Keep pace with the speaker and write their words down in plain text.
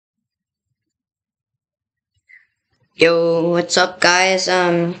Yo, what's up, guys?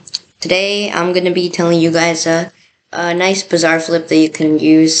 Today I'm gonna be telling you guys a nice Bazaar flip that you can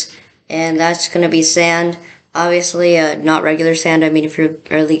use, and that's gonna be sand. Obviously, not regular sand. I mean, if you're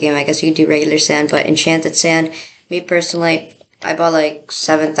early game, I guess you could do regular sand, but enchanted sand. Me personally, I bought like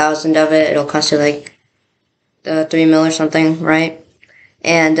 7,000 of it. It'll cost you like 3 mil or something, right?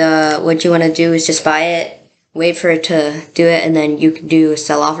 And what you want to do is just buy it, wait for it to do it, and then you can do a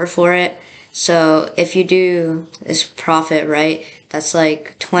sell offer for it. So if you do this profit, right, that's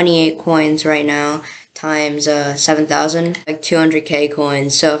like 28 coins right now times 7,000, like 200k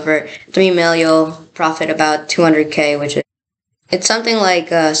coins. So for 3 mil, you'll profit about 200k, which is it's something like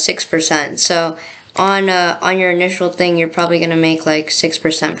 6%. So on your initial thing, you're probably gonna make like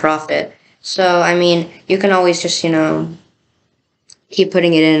 6% profit. So I mean, you can always just keep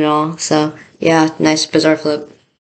putting it in and all. So yeah, nice Bazaar flip.